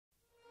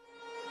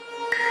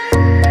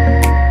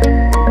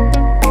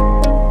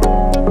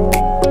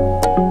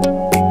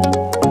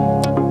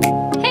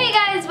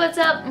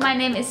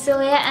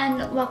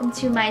welcome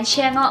to my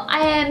channel. I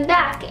am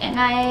back and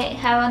I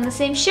have on the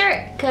same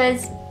shirt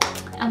because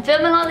I'm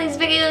filming all these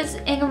videos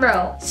in a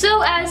row.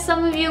 So as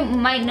some of you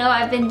might know,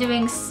 I've been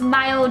doing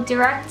Smile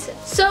Direct.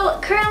 So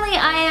currently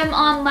I am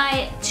on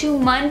my 2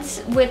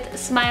 months with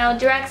Smile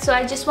Direct, so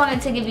I just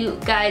wanted to give you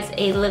guys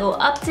a little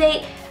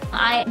update.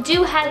 I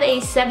do have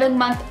a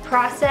 7-month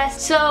process,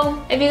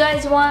 so if you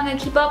guys want to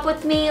keep up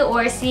with me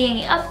or see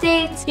any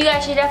updates, you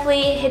guys should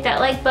definitely hit that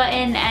like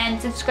button and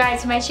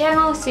subscribe to my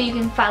channel so you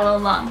can follow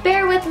along.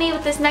 Bear with me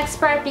with this next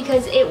part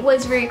because it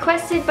was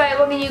requested by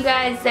one of you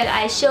guys that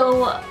I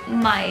show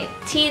my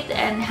teeth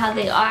and how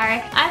they are.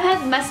 I've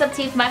had messed up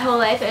teeth my whole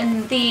life,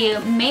 and the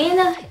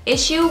main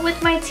issue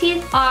with my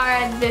teeth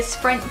are this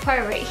front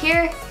part right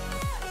here.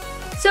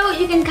 So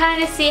you can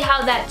kind of see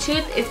how that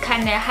tooth is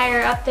kind of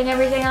higher up than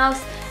everything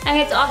else. And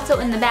it's also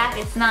in the back,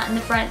 it's not in the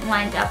front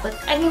lined up with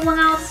anyone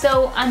else,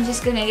 so I'm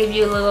just gonna give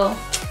you a little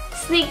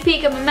sneak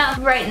peek of my mouth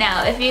right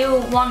now. If you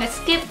want to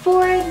skip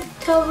forward,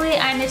 totally,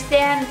 I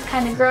understand, it's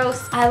kind of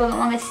gross. I wouldn't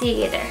want to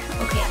see it either.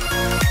 Okay.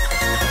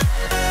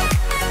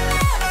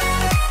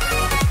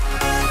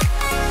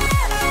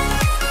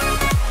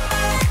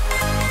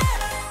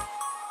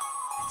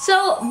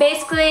 So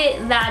basically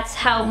that's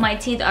how my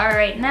teeth are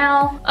right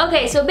now.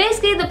 Okay, so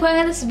basically the point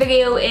of this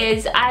video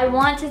is I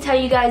want to tell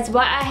you guys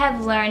what I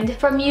have learned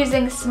from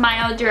using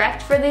Smile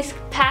Direct for these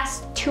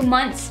past 2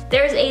 months.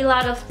 There's a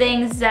lot of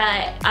things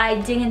that I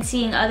didn't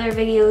see in other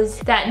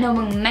videos that no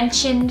one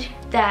mentioned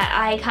that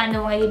I kind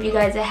of want to give you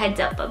guys a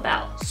heads up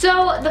about.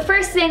 So the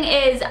first thing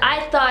is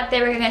I thought they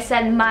were going to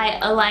send my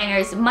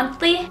aligners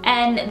monthly,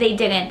 and they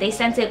didn't. They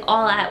sent it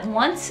all at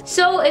once.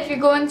 So if you're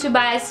going to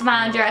buy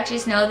Smile Direct,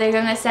 just know they're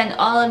going to send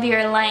all of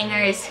your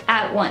aligners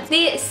at once.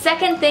 The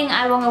second thing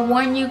I want to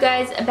warn you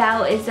guys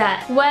about is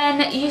that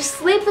when you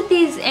sleep with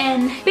these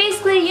in,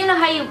 basically you know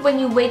how when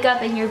you wake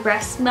up and your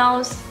breath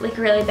smells like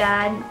really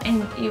bad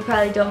and you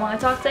probably don't want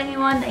to talk to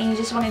anyone and you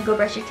just want to go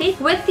brush your teeth?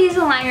 With these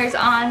aligners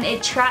on,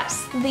 it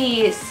traps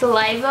the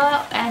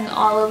saliva and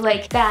all of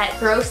like that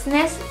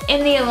grossness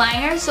in the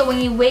aligner, so when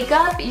you wake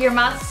up your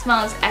mouth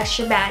smells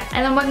extra bad,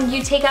 and then when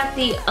you take out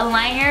the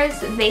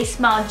aligners they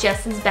smell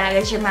just as bad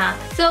as your mouth.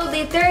 So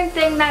the third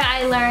thing that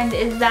I learned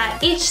is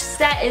that each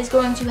set is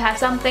going to have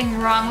something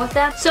wrong with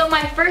them. So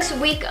my first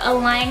week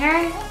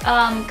aligner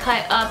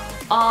cut up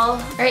all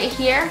right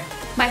here.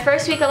 My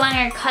first week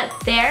aligner cut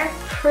there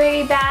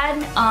pretty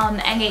bad,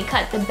 and it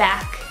cut the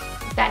back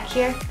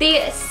here.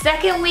 The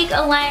second week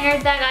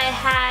aligner that I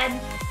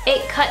had,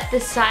 it cut the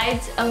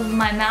sides of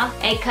my mouth.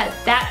 It cut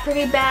that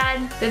pretty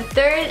bad. The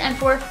third and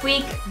fourth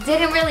week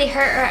didn't really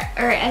hurt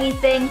or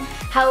anything.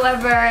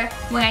 However,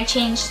 when I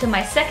changed to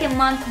my second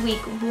month,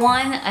 week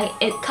 1,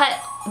 it cut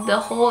the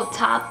whole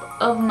top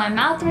of my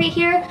mouth right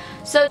here.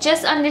 So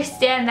just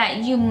understand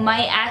that you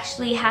might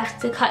actually have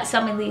to cut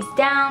some of these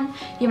down.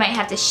 You might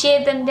have to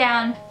shave them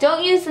down.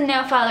 Don't use the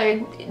nail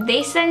filer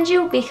they send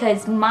you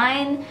because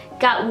mine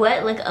got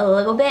wet like a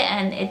little bit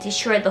and it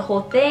destroyed the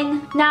whole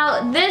thing.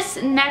 Now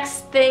this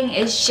next thing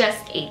is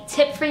just a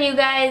tip for you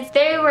guys.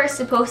 They were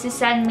supposed to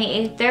send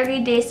me a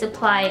 30-day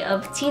supply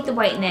of teeth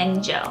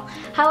whitening gel.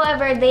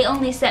 However, they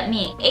only sent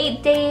me an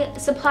 8-day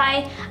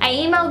supply. I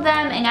emailed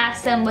them and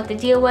asked them what the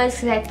deal was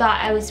because I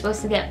thought I was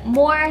supposed to get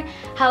more.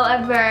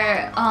 However,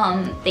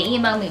 they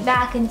emailed me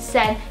back and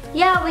said,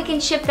 yeah, we can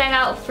ship that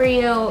out for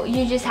you.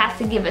 You just have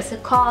to give us a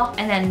call,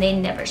 and then they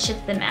never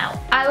ship them out.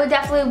 I would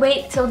definitely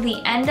wait till the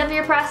end of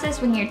your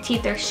process when your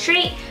teeth are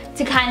straight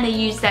to kind of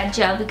use that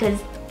gel because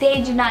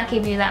they do not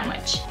give you that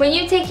much. When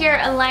you take your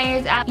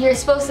aligners out, you're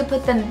supposed to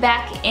put them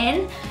back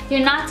in.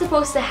 You're not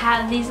supposed to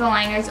have these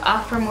aligners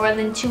off for more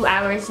than 2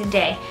 hours a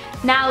day.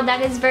 Now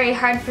that is very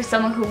hard for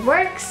someone who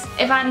works.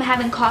 If I'm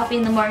having coffee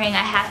in the morning, I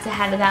have to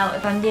have it out.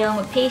 If I'm dealing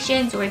with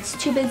patients or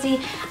it's too busy,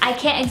 I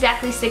can't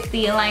exactly stick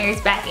the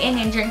aligners back in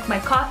and drink my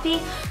coffee.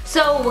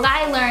 So what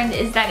I learned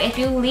is that if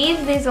you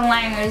leave these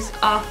aligners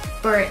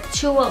off for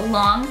too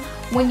long,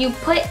 when you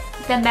put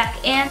them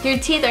back in, your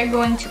teeth are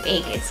going to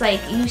ache. It's like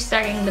you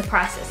starting the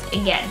process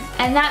again.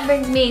 And that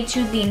brings me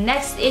to the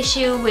next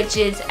issue, which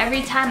is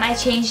every time I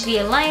change the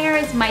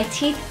aligners, my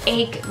teeth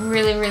ache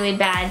really, really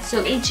bad.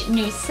 So each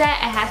new set,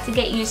 I have to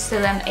get used to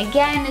them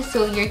again.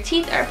 So your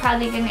teeth are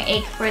probably gonna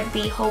ache for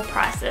the whole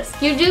process.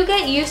 You do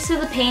get used to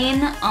the pain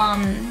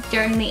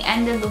during the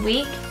end of the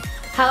week.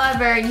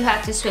 However, you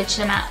have to switch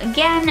them out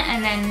again,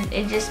 and then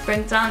it just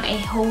brings on a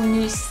whole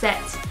new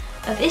set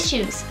of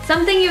issues.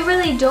 Something you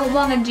really don't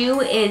want to do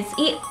is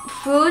eat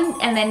food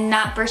and then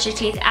not brush your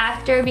teeth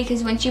after,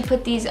 because once you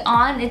put these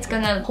on, it's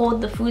gonna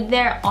hold the food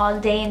there all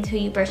day until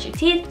you brush your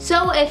teeth.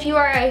 So if you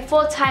are a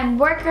full-time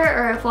worker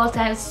or a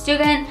full-time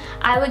student,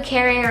 I would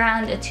carry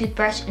around a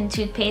toothbrush and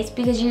toothpaste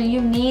because you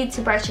need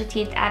to brush your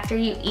teeth after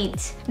you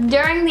eat.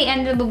 During the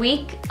end of the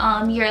week,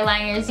 your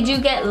aligners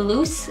do get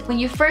loose. When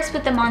you first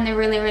put them on, they're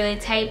really, really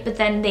tight, but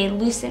then they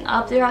loosen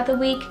up throughout the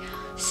week.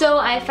 So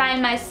I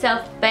find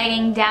myself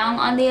banging down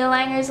on the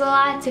aligners a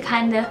lot to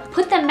kind of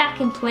put them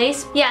back in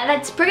place. Yeah,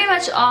 that's pretty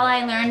much all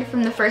I learned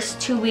from the first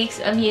 2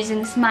 weeks of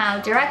using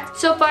Smile Direct.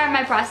 So far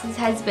my process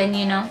has been,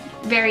 you know,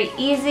 very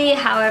easy.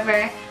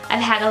 However, I've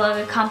had a lot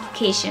of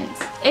complications.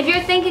 If you're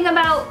thinking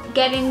about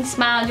getting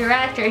Smile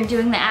Direct or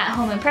doing the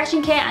at-home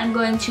impression kit, I'm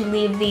going to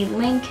leave the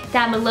link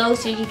down below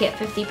so you can get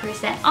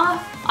 50%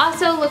 off.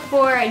 Also look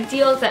for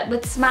deals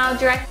with Smile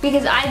Direct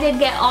because I did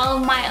get all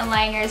of my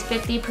aligners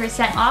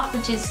 50% off,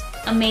 which is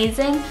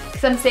amazing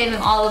because I'm saving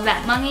all of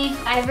that money.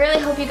 I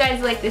really hope you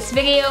guys like this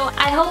video.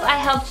 I hope I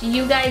helped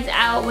you guys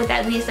out with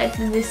at least like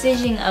the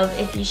decision of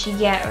if you should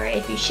get or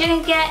if you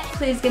shouldn't get.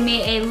 Please give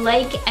me a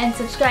like and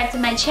subscribe to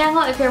my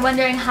channel if you're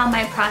wondering how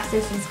my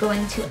process is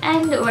going to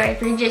end or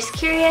if you're just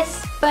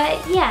curious. But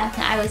yeah,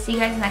 I will see you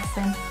guys next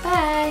time.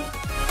 Bye!